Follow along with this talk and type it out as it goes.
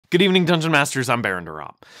Good evening, Dungeon Masters, I'm Baron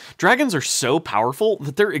Durop. Dragons are so powerful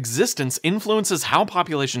that their existence influences how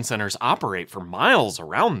population centers operate for miles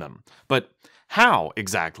around them. But how,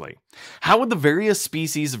 exactly? How would the various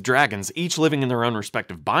species of dragons, each living in their own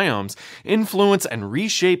respective biomes, influence and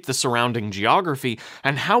reshape the surrounding geography,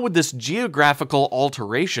 and how would this geographical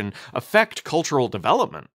alteration affect cultural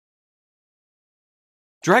development?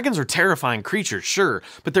 Dragons are terrifying creatures, sure,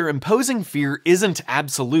 but their imposing fear isn't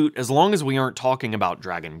absolute as long as we aren't talking about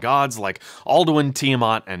dragon gods like Alduin,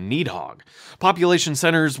 Tiamat, and Nidhogg. Population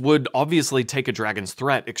centers would obviously take a dragon's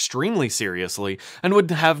threat extremely seriously and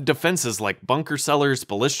would have defenses like bunker cellars,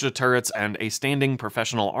 ballista turrets, and a standing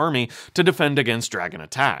professional army to defend against dragon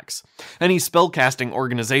attacks. Any spellcasting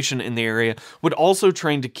organization in the area would also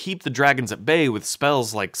train to keep the dragons at bay with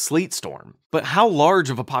spells like Sleet Storm. But how large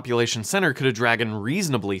of a population center could a dragon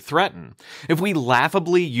reasonably threaten? If we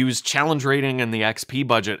laughably use challenge rating and the XP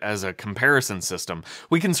budget as a comparison system,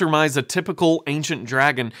 we can surmise a typical ancient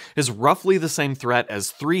dragon is roughly the same threat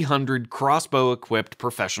as 300 crossbow-equipped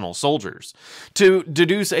professional soldiers. To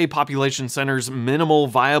deduce a population center's minimal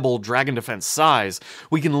viable dragon defense size,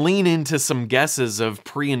 we can lean into some guesses of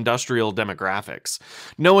pre-industrial demographics.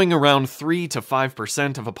 Knowing around 3 to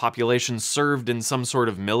 5% of a population served in some sort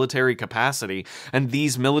of military capacity, and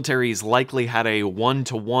these militaries likely had a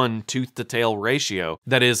 1-to-1 tooth-to-tail ratio,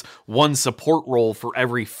 that is, one support role for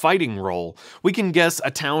every fighting role, we can guess a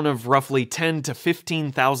town of roughly 10 to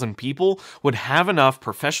 15,000 people would have enough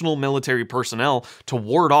professional military personnel to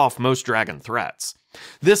ward off most dragon threats.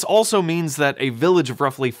 This also means that a village of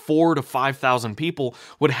roughly 4,000 to 5,000 people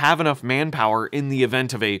would have enough manpower in the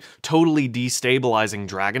event of a totally destabilizing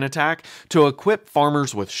dragon attack to equip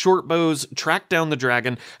farmers with short bows, track down the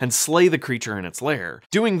dragon, and slay the creature in its lair.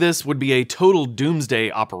 Doing this would be a total doomsday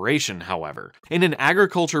operation, however. In an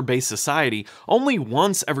agriculture-based society, only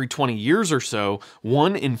once every 20 years or so,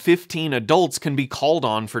 1 in 15 adults can be called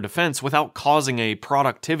on for defense without causing a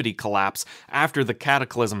productivity collapse after the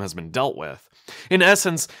cataclysm has been dealt with. In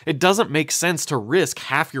essence, it doesn't make sense to risk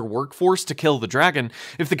half your workforce to kill the dragon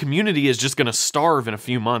if the community is just going to starve in a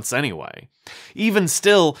few months anyway. Even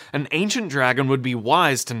still, an ancient dragon would be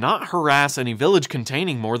wise to not harass any village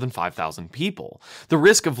containing more than 5,000 people. The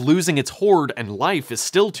risk of losing its horde and life is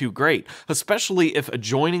still too great, especially if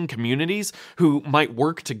adjoining communities who might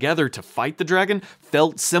work together to fight the dragon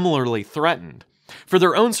felt similarly threatened. For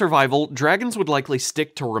their own survival, dragons would likely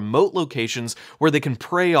stick to remote locations where they can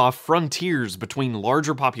prey off frontiers between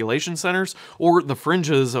larger population centers or the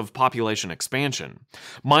fringes of population expansion.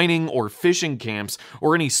 Mining or fishing camps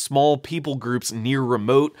or any small people groups near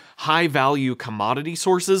remote, high-value commodity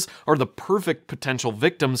sources are the perfect potential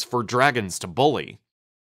victims for dragons to bully.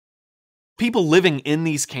 People living in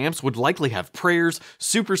these camps would likely have prayers,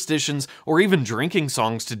 superstitions, or even drinking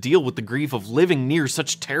songs to deal with the grief of living near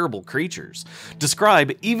such terrible creatures.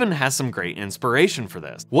 Describe even has some great inspiration for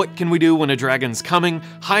this. What can we do when a dragon's coming?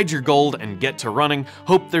 Hide your gold and get to running.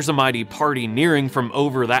 Hope there's a mighty party nearing from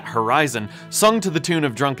over that horizon. Sung to the tune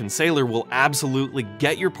of Drunken Sailor will absolutely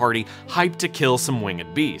get your party hyped to kill some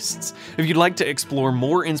winged beasts. If you'd like to explore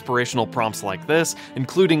more inspirational prompts like this,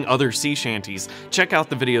 including other sea shanties, check out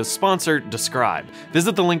the video's sponsor, Describe.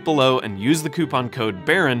 Visit the link below and use the coupon code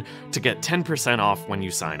BARON to get 10% off when you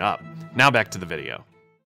sign up. Now back to the video.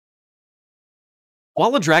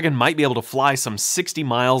 While a dragon might be able to fly some 60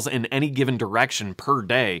 miles in any given direction per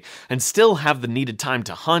day and still have the needed time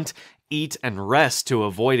to hunt, eat, and rest to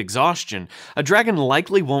avoid exhaustion, a dragon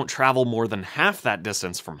likely won't travel more than half that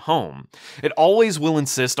distance from home. It always will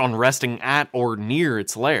insist on resting at or near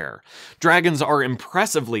its lair. Dragons are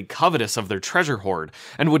impressively covetous of their treasure hoard,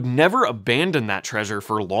 and would never abandon that treasure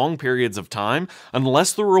for long periods of time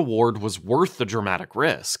unless the reward was worth the dramatic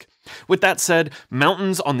risk. With that said,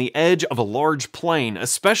 mountains on the edge of a large plain,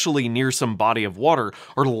 especially near some body of water,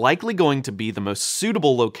 are likely going to be the most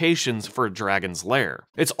suitable locations for a dragon's lair.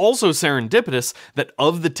 It's also serendipitous that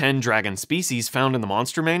of the 10 dragon species found in the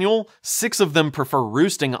monster manual, 6 of them prefer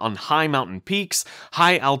roosting on high mountain peaks,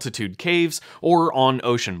 high altitude caves, or on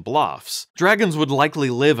ocean bluffs. Dragons would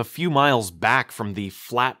likely live a few miles back from the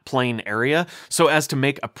flat plain area so as to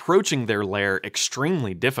make approaching their lair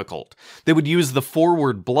extremely difficult. They would use the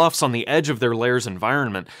forward bluffs on the edge of their lair's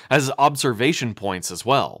environment as observation points as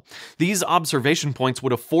well. These observation points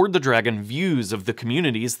would afford the dragon views of the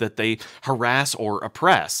communities that they harass or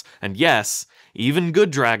oppress, and yes, Even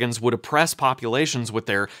good dragons would oppress populations with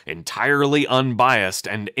their entirely unbiased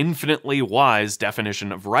and infinitely wise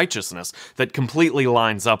definition of righteousness that completely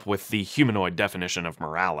lines up with the humanoid definition of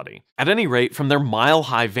morality. At any rate, from their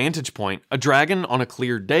mile-high vantage point, a dragon on a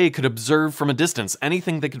clear day could observe from a distance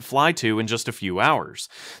anything they could fly to in just a few hours.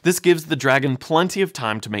 This gives the dragon plenty of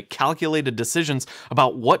time to make calculated decisions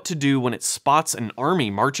about what to do when it spots an army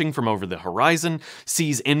marching from over the horizon,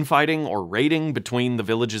 sees infighting or raiding between the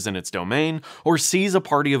villages in its domain, or sees a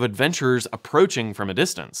party of adventurers approaching from a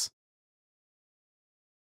distance.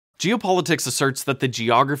 Geopolitics asserts that the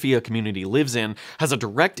geography a community lives in has a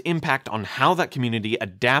direct impact on how that community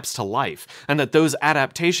adapts to life, and that those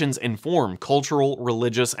adaptations inform cultural,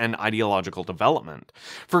 religious, and ideological development.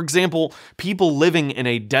 For example, people living in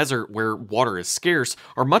a desert where water is scarce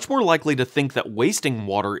are much more likely to think that wasting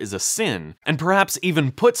water is a sin, and perhaps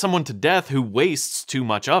even put someone to death who wastes too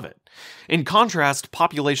much of it. In contrast,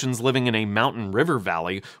 populations living in a mountain river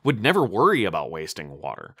valley would never worry about wasting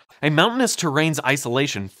water. A mountainous terrain's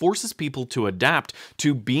isolation forces people to adapt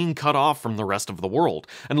to being cut off from the rest of the world,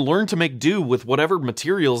 and learn to make do with whatever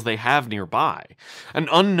materials they have nearby. An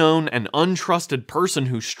unknown and untrusted person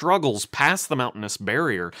who struggles past the mountainous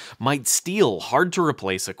barrier might steal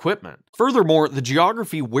hard-to-replace equipment. Furthermore, the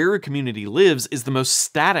geography where a community lives is the most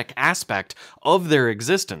static aspect of their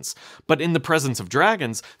existence, but in the presence of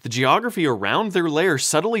dragons, the geography around their lair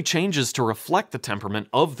subtly changes to reflect the temperament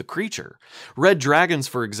of the creature. Red dragons,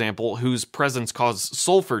 for example, whose presence causes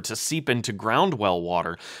sulfur to seep into ground well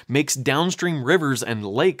water, makes downstream rivers and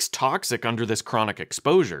lakes toxic under this chronic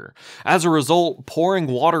exposure. As a result, pouring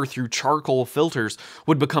water through charcoal filters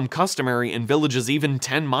would become customary in villages even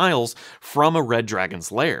 10 miles from a red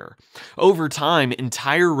dragon's lair. Over time,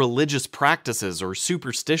 entire religious practices or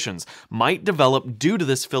superstitions might develop due to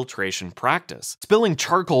this filtration practice. Spilling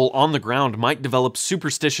charcoal on the ground might develop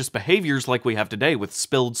superstitious behaviors like we have today with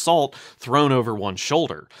spilled salt thrown over one's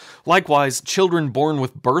shoulder. Likewise, children born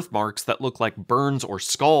with birthmarks that look like burns or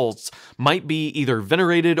scalds might be either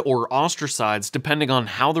venerated or ostracized depending on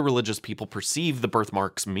how the religious people perceive the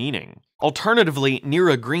birthmark's meaning. Alternatively, near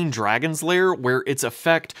a green dragon's lair, where its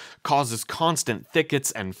effect causes constant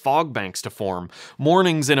thickets and fog banks to form,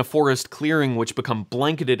 mornings in a forest clearing which become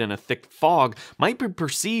blanketed in a thick fog might be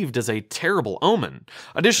perceived as a terrible omen.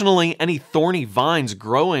 Additionally, any thorny vines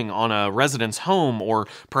growing on a resident's home or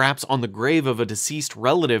perhaps on the grave of a deceased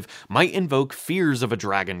relative might invoke fears of a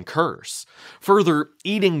dragon curse. Further,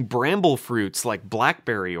 eating bramble fruits like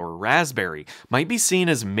blackberry or raspberry might be seen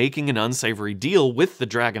as making an unsavory deal with the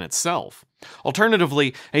dragon itself.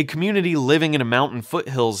 Alternatively, a community living in a mountain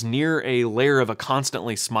foothills near a lair of a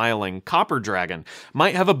constantly smiling copper dragon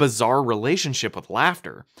might have a bizarre relationship with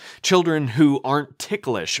laughter. Children who aren't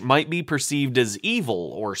ticklish might be perceived as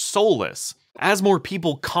evil or soulless. As more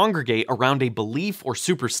people congregate around a belief or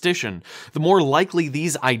superstition, the more likely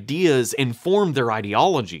these ideas inform their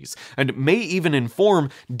ideologies, and may even inform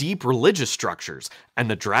deep religious structures,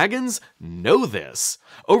 and the dragons know this.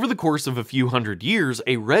 Over the course of a few hundred years,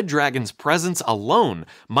 a red dragon's presence alone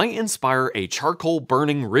might inspire a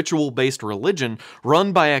charcoal-burning ritual-based religion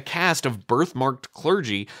run by a caste of birthmarked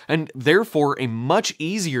clergy, and therefore a much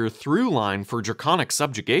easier through line for draconic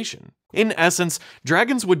subjugation. In essence,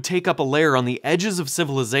 dragons would take up a lair on the edges of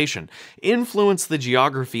civilization, influence the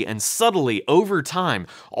geography, and subtly, over time,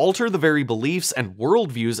 alter the very beliefs and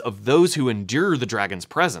worldviews of those who endure the dragon's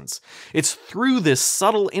presence. It's through this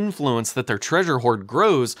subtle influence that their treasure hoard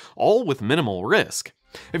grows, all with minimal risk.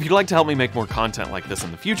 If you'd like to help me make more content like this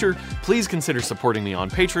in the future, please consider supporting me on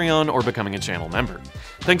Patreon or becoming a channel member.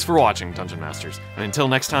 Thanks for watching, Dungeon Masters, and until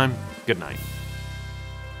next time, good night.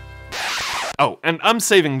 Oh, and I'm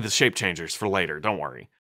saving the shape changers for later, don't worry.